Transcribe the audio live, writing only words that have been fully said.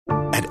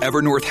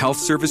Evernorth Health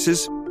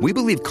Services, we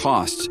believe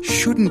costs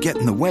shouldn't get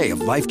in the way of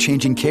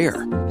life-changing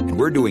care, and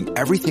we're doing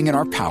everything in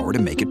our power to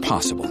make it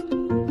possible.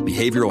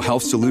 Behavioral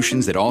health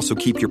solutions that also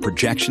keep your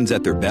projections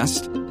at their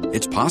best?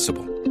 It's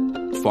possible.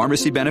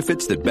 Pharmacy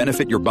benefits that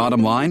benefit your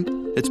bottom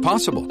line? It's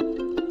possible.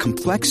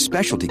 Complex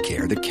specialty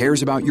care that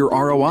cares about your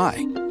ROI?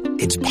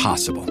 It's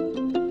possible.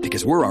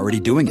 Because we're already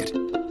doing it.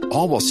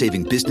 All while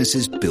saving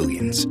businesses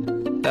billions.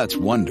 That's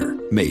Wonder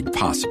made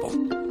possible.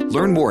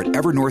 Learn more at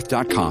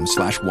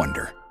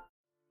evernorth.com/wonder.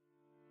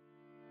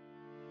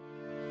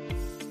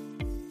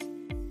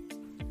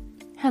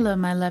 Hello,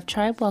 my Love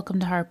Tribe. Welcome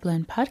to Heart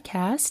Blend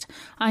Podcast.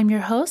 I'm your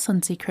host,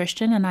 Lindsay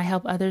Christian, and I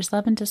help others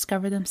love and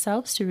discover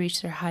themselves to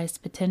reach their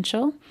highest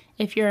potential.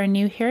 If you're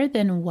new here,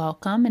 then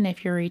welcome. And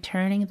if you're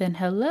returning, then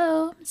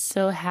hello.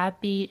 So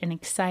happy and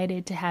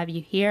excited to have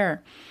you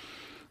here.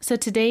 So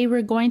today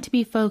we're going to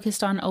be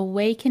focused on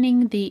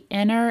awakening the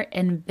inner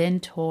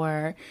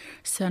inventor.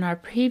 So in our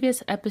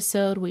previous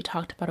episode, we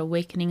talked about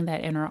awakening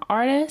that inner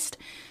artist,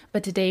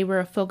 but today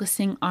we're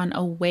focusing on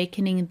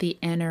awakening the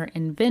inner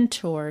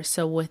inventor.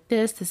 So with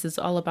this is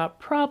all about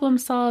problem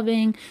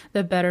solving,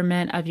 the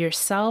betterment of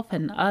yourself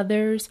and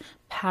others,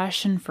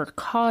 passion for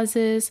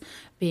causes,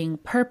 being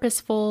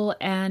purposeful,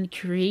 and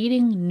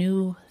creating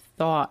new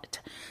thought.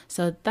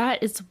 So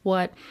that is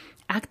what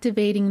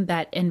activating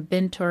that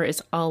inventor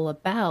is all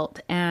about.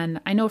 And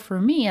I know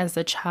for me as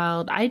a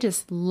child, I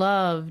just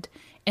loved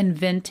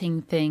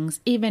inventing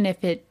things, even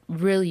if it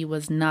really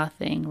was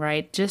nothing,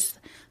 right? Just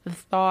the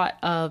thought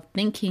of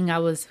thinking I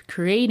was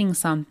creating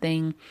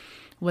something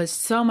was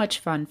so much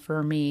fun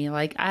for me.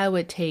 Like I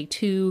would take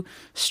 2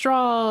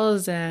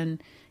 straws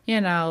and,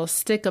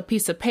 stick a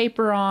piece of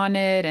paper on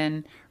it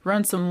and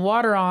run some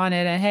water on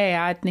it. And hey,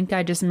 I think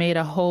I just made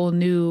a whole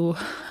new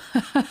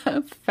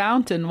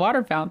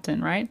water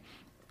fountain, right?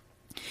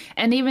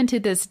 And even to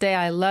this day,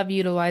 I love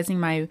utilizing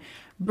my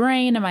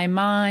brain and my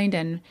mind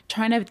and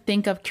trying to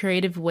think of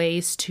creative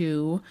ways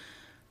to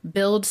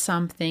build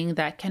something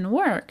that can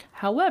work.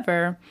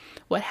 However,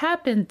 what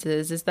happens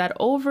is that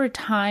over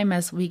time,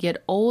 as we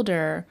get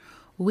older,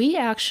 we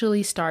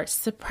actually start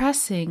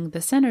suppressing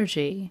this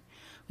energy.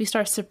 We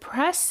start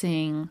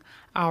suppressing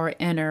our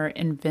inner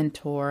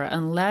inventor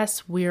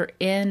unless we're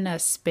in a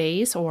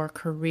space or a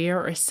career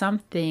or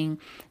something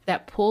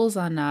that pulls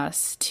on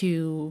us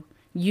to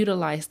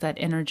utilize that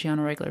energy on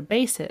a regular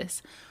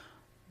basis.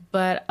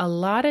 But a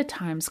lot of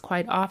times,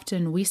 quite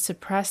often, we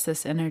suppress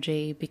this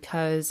energy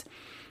because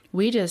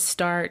we just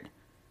start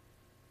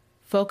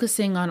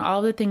focusing on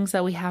all the things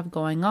that we have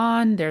going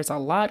on. There's a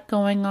lot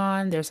going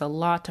on. There's a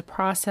lot to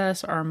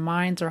process. Our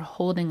minds are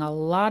holding a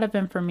lot of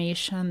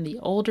information the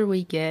older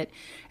we get.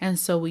 And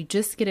so we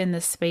just get in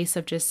this space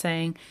of just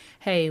saying,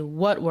 hey,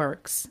 what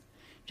works?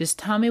 Just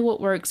tell me what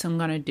works. I'm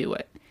going to do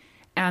it.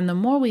 And the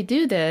more we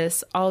do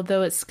this,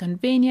 although it's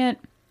convenient,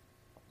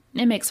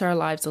 it makes our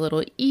lives a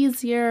little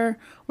easier.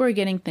 We're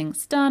getting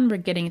things done. We're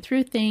getting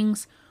through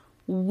things.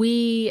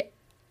 We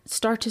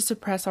start to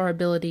suppress our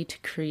ability to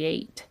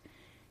create.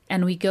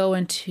 And we go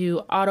into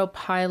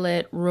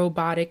autopilot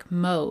robotic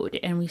mode.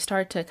 And we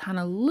start to kind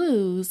of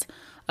lose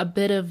a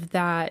bit of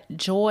that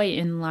joy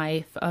in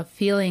life of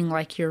feeling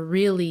like you're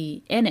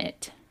really in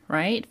it,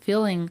 right?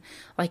 Feeling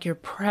like you're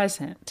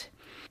present.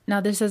 Now,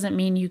 this doesn't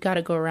mean you got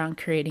to go around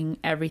creating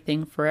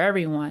everything for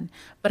everyone,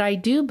 but I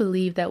do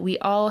believe that we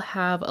all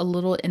have a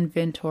little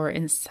inventor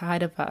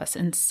inside of us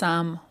in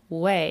some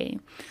way.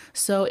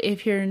 So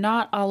if you're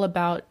not all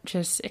about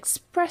just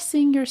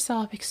expressing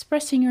yourself,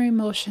 expressing your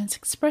emotions,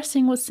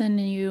 expressing what's in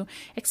you,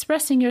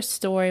 expressing your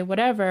story,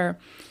 whatever,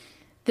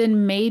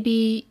 then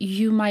maybe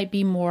you might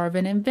be more of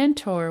an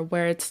inventor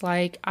where it's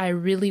like, I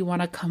really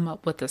want to come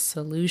up with a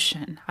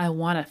solution. I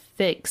want to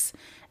fix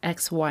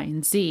X, Y,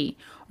 and Z.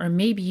 Or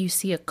maybe you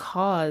see a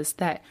cause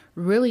that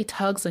really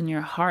tugs on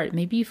your heart.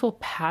 Maybe you feel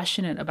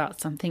passionate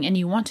about something and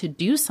you want to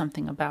do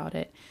something about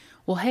it.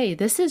 Well, hey,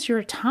 this is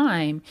your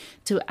time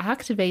to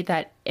activate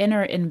that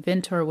inner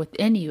inventor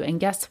within you. And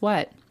guess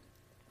what?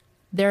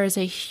 There is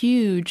a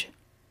huge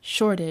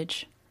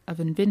shortage of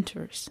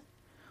inventors.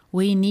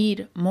 We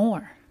need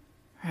more,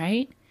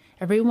 right?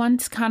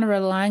 Everyone's kind of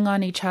relying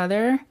on each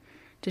other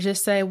to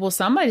just say, well,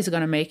 somebody's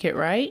going to make it,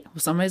 right?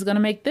 Well, somebody's going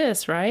to make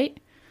this, right?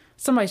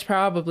 Somebody's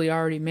probably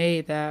already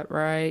made that,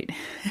 right?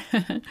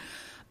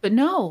 But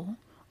no,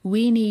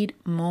 we need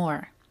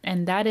more.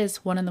 And that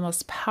is one of the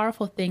most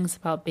powerful things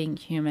about being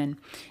human,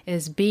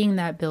 is being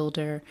that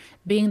builder,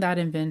 being that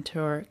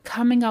inventor,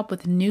 coming up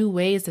with new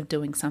ways of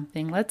doing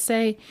something. Let's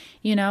say,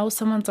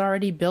 someone's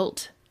already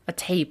built a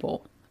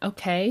table.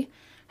 Okay,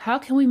 how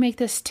can we make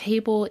this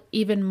table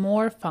even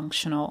more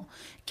functional?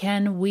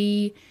 Can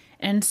we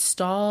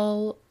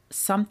install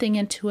something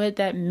into it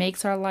that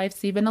makes our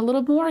lives even a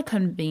little more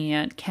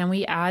convenient? Can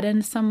we add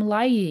in some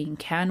lighting?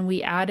 Can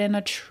we add in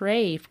a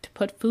tray to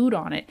put food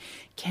on it?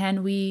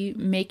 Can we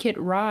make it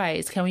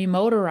rise? Can we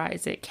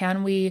motorize it?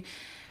 Can we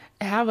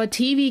have a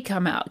TV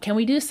come out? Can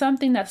we do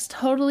something that's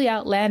totally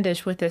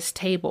outlandish with this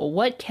table?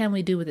 What can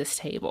we do with this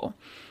table?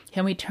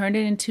 Can we turn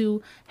it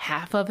into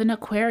half of an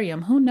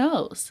aquarium? Who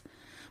knows?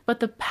 But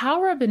the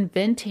power of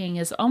inventing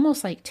is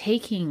almost like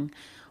taking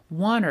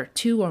one or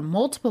two or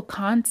multiple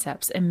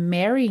concepts and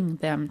marrying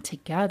them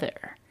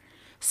together.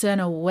 So in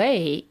a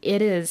way,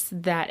 it is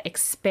that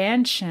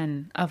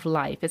expansion of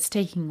life. It's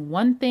taking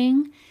one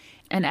thing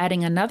and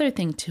adding another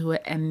thing to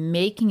it and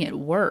making it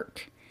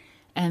work.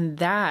 And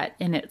that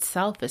in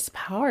itself is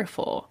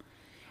powerful.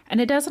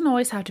 And it doesn't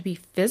always have to be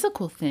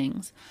physical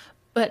things,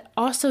 but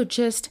also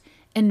just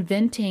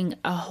inventing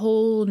a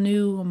whole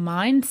new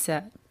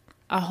mindset,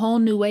 a whole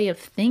new way of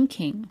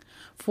thinking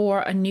for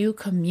a new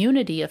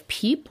community of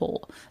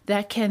people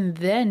that can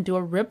then do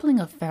a rippling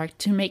effect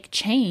to make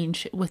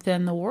change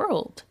within the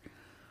world.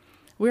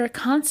 We are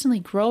constantly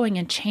growing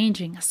and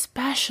changing,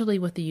 especially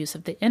with the use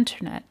of the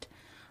internet.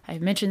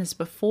 I've mentioned this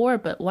before,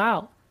 but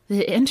wow,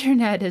 the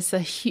internet is a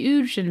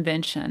huge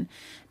invention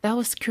that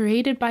was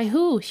created by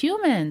who?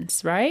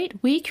 Humans, right?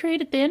 We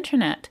created the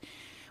internet.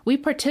 We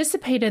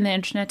participate in the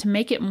internet to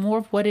make it more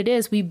of what it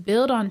is. We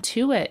build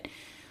onto it.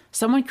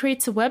 Someone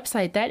creates a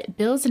website that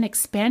builds an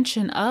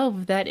expansion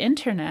of that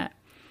internet.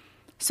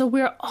 So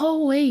we're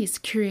always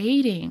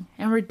creating,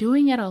 and we're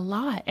doing it a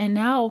lot. And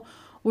now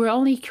we're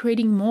only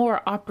creating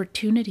more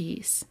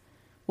opportunities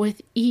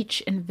with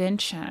each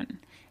invention.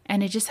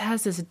 And it just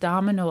has this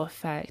domino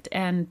effect.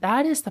 And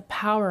that is the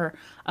power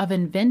of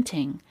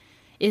inventing,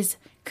 is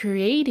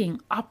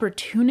creating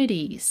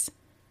opportunities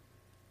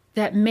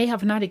that may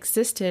have not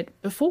existed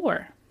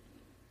before.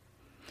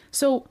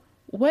 So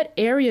what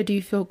area do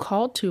you feel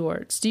called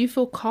towards? Do you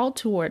feel called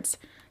towards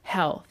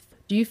health?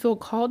 Do you feel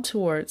called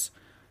towards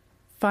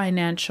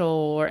financial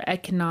or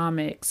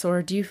economics?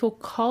 Or do you feel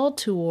called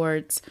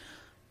towards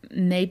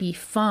maybe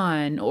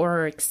fun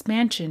or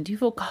expansion? Do you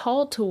feel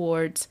called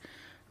towards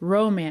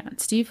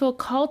romance? Do you feel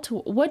called to,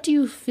 what do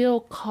you feel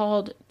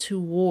called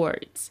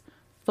towards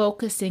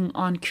focusing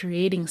on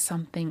creating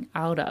something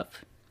out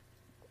of?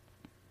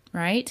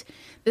 Right?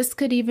 This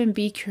could even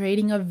be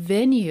creating a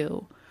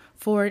venue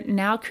for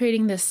now,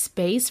 creating this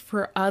space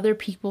for other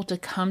people to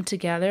come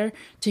together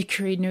to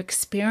create new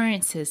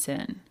experiences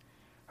in,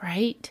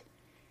 right?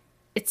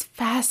 It's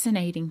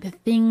fascinating the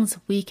things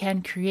we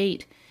can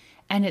create.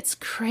 And it's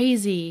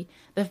crazy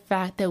the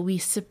fact that we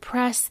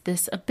suppress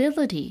this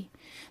ability,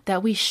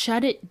 that we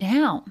shut it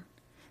down,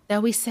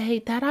 that we say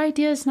that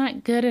idea is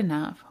not good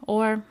enough,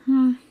 or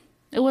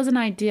it was an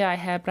idea I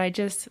had, but I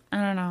just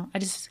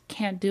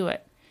can't do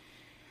it.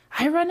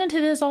 I run into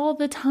this all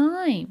the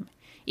time,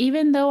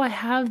 even though I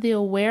have the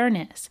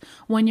awareness.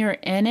 When you're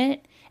in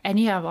it and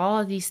you have all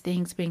of these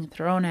things being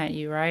thrown at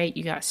you, right?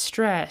 You got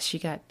stress, you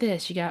got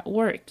this, you got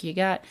work, you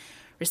got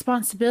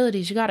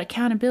responsibilities, you got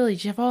accountability,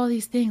 you have all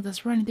these things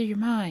that's running through your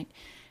mind.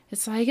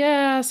 It's like,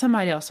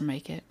 somebody else will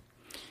make it.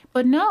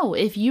 But no,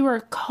 if you are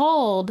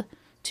called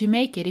to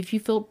make it, if you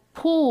feel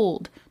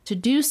pulled to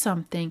do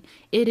something,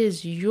 it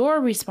is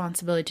your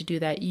responsibility to do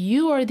that.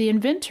 You are the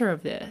inventor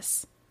of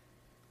this.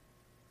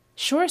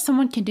 Sure,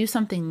 someone can do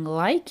something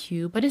like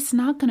you, but it's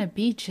not going to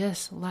be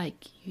just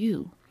like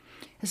you.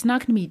 It's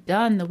not going to be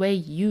done the way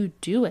you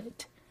do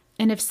it.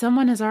 And if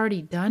someone has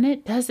already done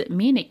it, doesn't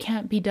mean it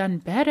can't be done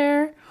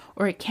better,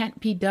 or it can't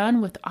be done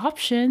with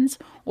options,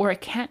 or it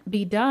can't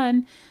be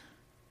done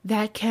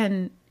that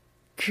can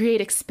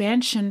create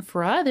expansion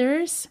for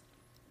others.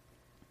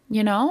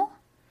 You know,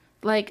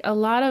 like a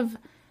lot of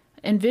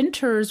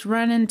inventors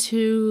run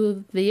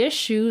into the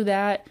issue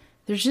that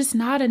there's just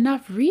not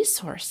enough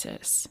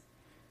resources.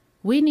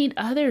 We need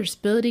others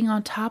building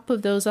on top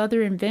of those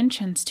other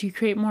inventions to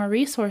create more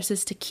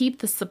resources to keep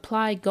the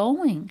supply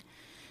going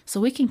so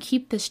we can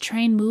keep this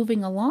train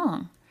moving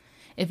along.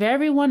 If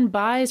everyone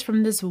buys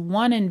from this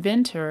one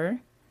inventor,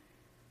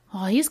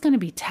 well, he's going to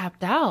be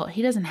tapped out.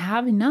 He doesn't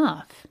have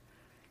enough.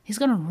 He's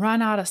going to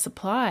run out of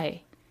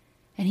supply,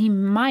 and he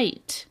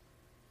might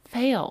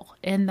fail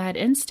in that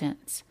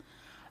instance.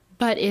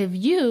 But if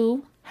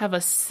you have a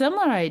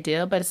similar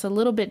idea, but it's a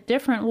little bit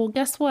different, well,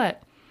 guess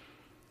what?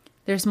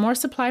 There's more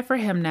supply for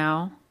him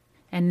now,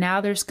 and now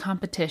there's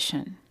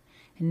competition.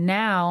 And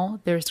now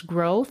there's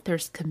growth,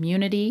 there's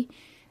community,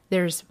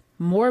 there's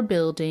more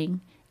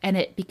building, and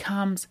it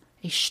becomes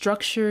a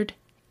structured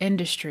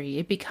industry.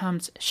 It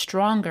becomes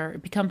stronger.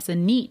 It becomes a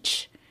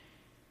niche.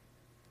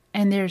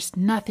 And there's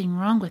nothing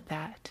wrong with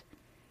that.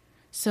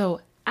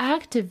 So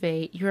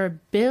activate your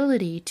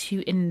ability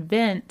to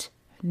invent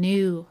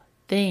new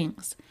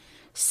things.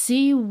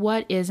 See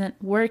what isn't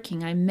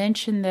working. I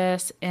mentioned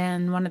this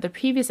in one of the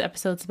previous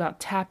episodes about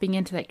tapping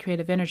into that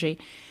creative energy.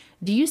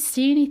 Do you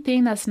see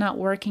anything that's not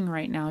working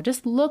right now?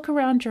 Just look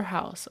around your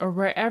house or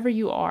wherever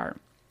you are.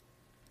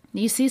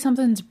 Do you see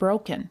something's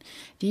broken?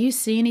 Do you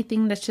see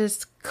anything that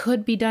just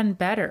could be done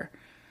better?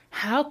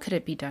 How could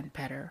it be done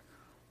better?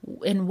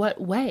 In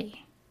what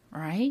way,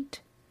 right?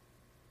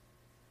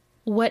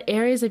 What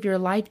areas of your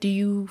life do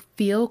you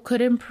feel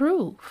could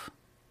improve?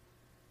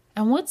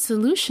 And what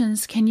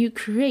solutions can you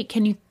create,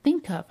 can you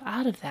think of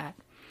out of that?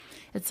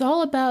 It's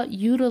all about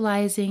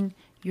utilizing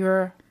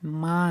your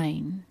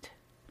mind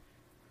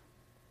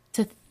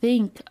to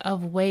think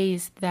of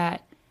ways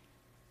that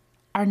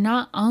are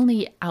not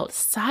only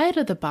outside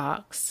of the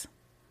box,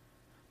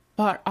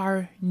 but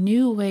are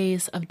new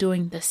ways of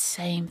doing the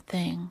same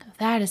thing.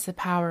 That is the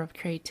power of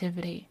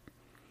creativity.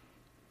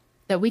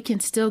 That we can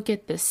still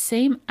get the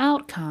same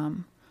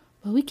outcome,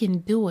 but we can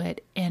do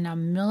it in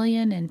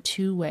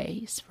 1,000,002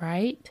 ways,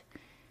 right?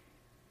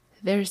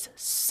 There's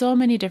so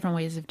many different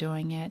ways of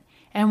doing it.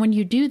 And when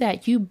you do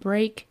that, you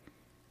break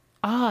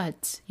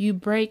odds, you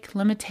break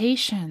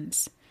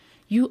limitations,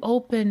 you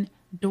open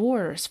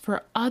doors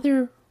for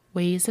other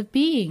ways of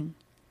being.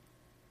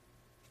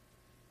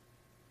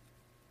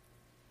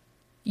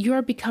 You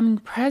are becoming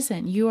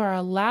present. You are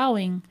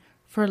allowing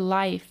for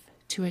life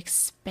to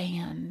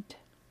expand.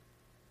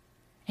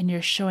 And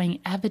you're showing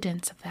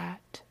evidence of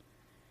that.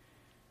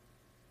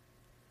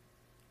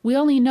 We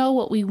only know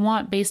what we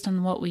want based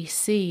on what we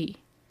see.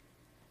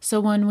 So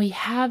when we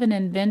have an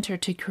inventor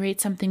to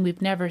create something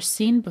we've never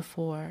seen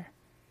before,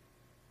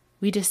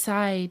 we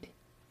decide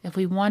if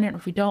we want it or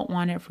if we don't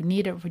want it, if we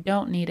need it or if we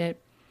don't need it,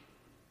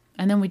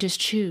 and then we just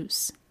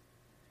choose.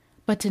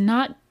 But to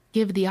not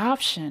give the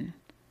option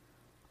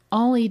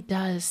only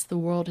does the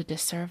world a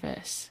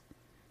disservice.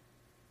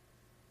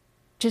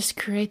 Just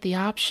create the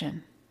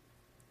option,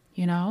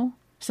 you know?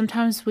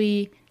 Sometimes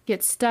we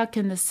get stuck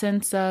in the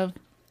sense of,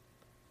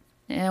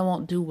 it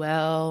won't do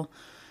well.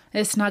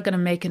 It's not going to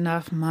make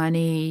enough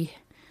money.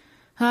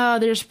 Oh,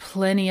 there's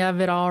plenty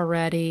of it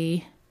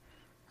already.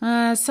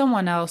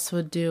 Someone else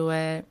would do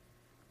it.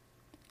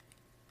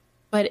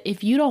 But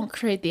if you don't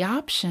create the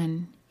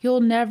option,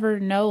 you'll never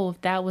know if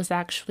that was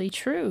actually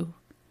true.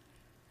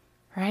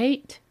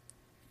 Right?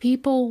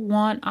 People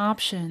want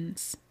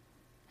options.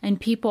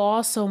 And people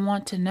also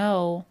want to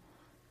know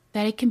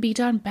that it can be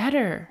done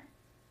better.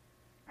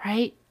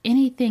 Right?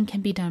 Anything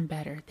can be done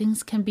better.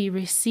 Things can be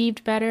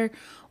received better.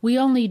 We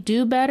only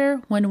do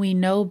better when we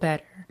know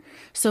better.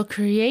 So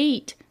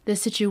create the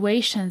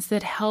situations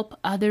that help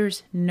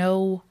others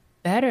know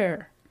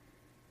better.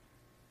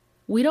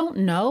 We don't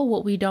know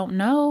what we don't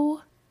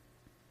know.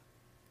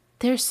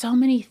 There's so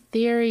many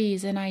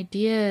theories and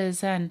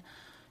ideas and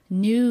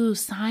new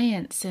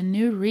science and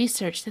new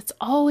research that's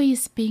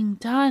always being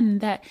done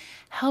that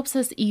helps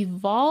us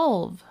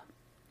evolve.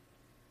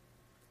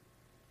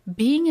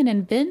 Being an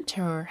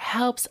inventor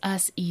helps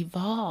us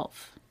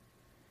evolve.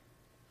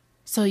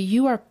 So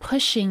you are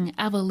pushing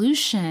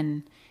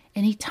evolution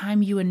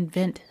anytime you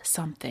invent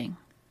something.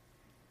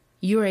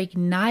 You're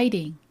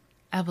igniting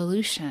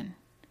evolution.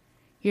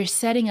 You're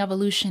setting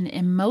evolution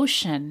in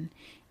motion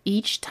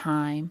each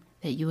time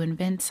that you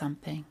invent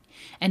something.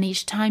 And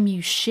each time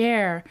you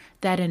share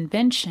that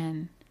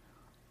invention,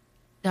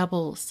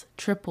 doubles,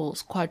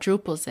 triples,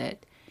 quadruples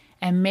it,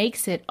 and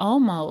makes it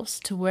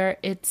almost to where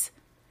it's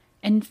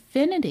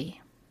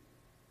infinity.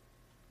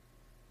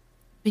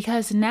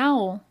 Because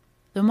now,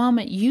 the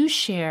moment you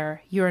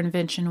share your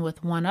invention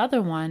with one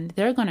other one,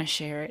 they're going to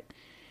share it.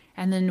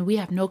 And then we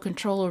have no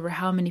control over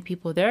how many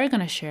people they're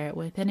going to share it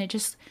with. And it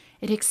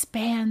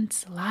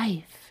expands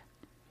life.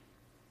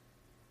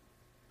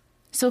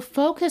 So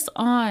focus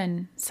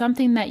on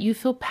something that you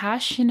feel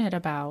passionate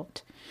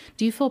about.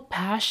 Do you feel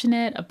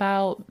passionate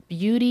about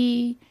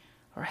beauty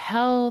or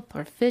health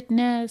or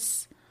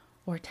fitness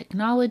or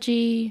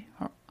technology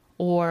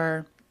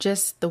or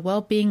just the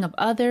well-being of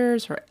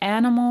others or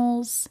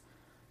animals,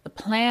 the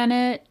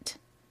planet,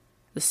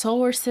 the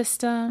solar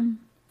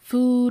system,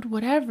 food,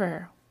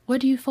 whatever?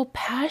 What do you feel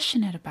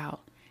passionate about?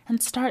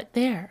 And start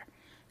there.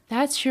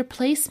 That's your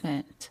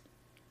placement.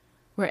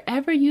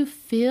 Wherever you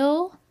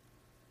feel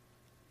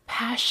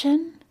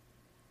passion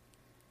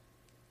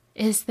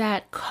is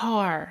that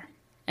car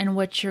and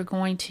what you're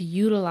going to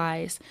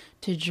utilize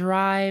to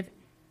drive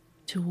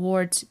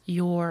towards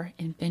your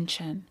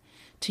invention,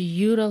 to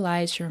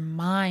utilize your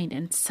mind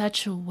in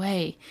such a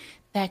way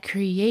that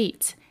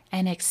creates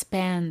and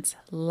expands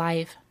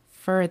life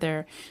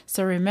further.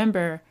 So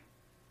remember,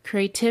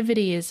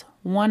 creativity is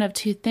one of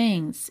two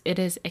things. It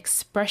is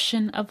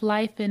expression of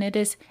life and it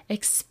is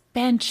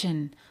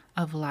expansion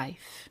of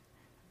life.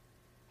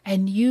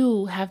 And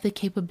you have the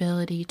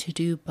capability to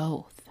do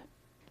both.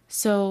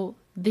 So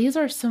these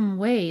are some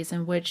ways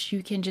in which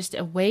you can just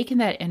awaken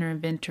that inner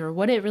inventor,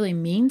 what it really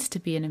means to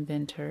be an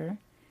inventor,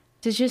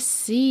 to just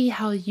see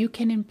how you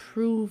can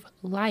improve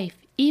life,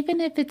 even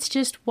if it's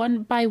just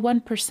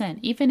 1%,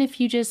 even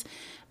if you just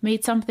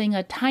made something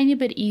a tiny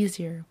bit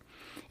easier,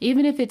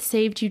 even if it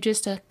saved you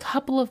just a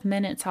couple of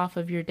minutes off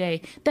of your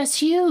day. That's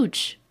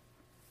huge.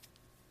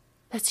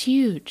 That's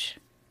huge.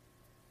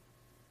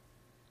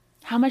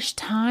 How much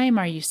time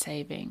are you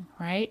saving,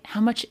 right?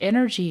 How much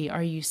energy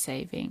are you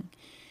saving?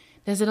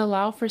 Does it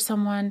allow for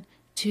someone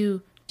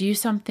to do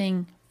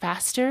something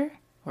faster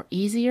or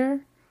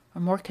easier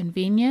or more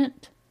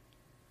convenient?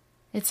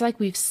 It's like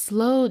we've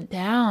slowed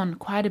down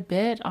quite a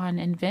bit on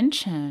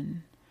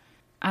invention.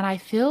 And I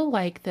feel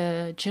like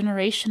the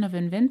generation of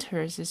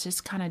inventors is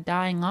just kind of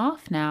dying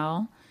off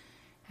now.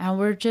 And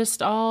we're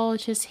just all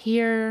just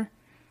here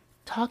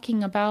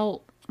talking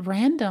about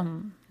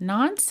random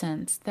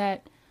nonsense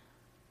that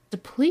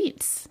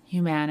depletes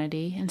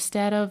humanity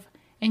instead of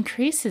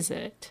increases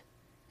it,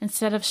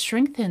 instead of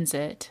strengthens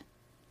it.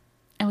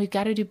 And we've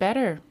got to do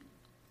better.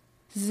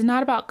 This is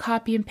not about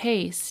copy and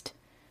paste.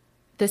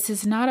 This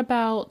is not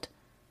about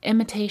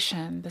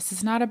imitation. This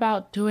is not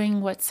about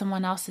doing what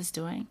someone else is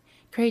doing.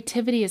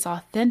 Creativity is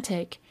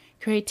authentic.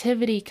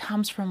 Creativity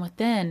comes from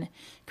within.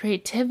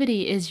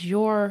 Creativity is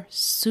your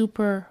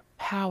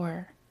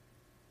superpower.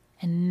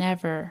 And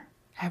never,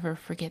 ever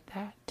forget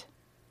that.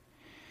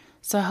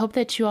 So I hope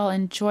that you all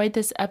enjoyed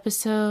this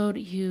episode.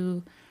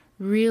 You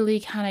really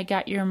kind of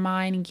got your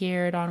mind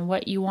geared on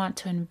what you want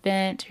to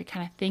invent. You're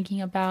kind of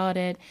thinking about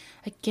it.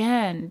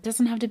 Again, it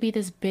doesn't have to be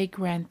this big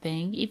grand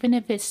thing, even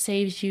if it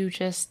saves you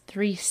just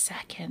 3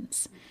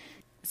 seconds.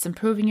 It's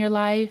improving your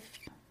life.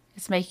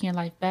 It's making your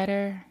life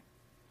better.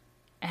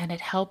 And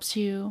it helps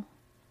you.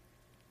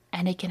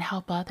 And it can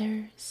help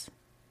others.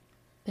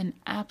 Then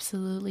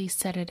absolutely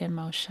set it in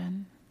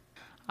motion.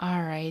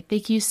 All right.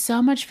 Thank you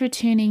so much for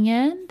tuning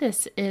in.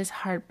 This is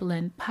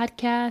Heartblend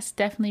Podcast.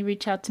 Definitely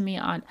reach out to me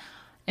on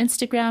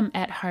Instagram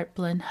at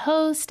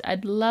HeartBlendHost.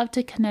 I'd love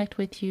to connect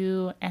with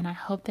you, and I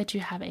hope that you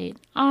have an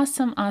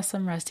awesome,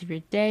 awesome rest of your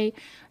day.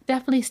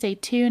 Definitely stay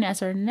tuned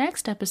as our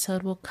next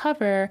episode will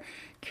cover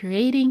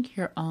creating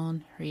your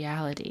own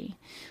reality.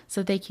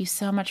 So thank you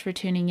so much for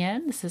tuning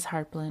in. This is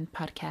Heartblend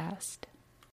Podcast.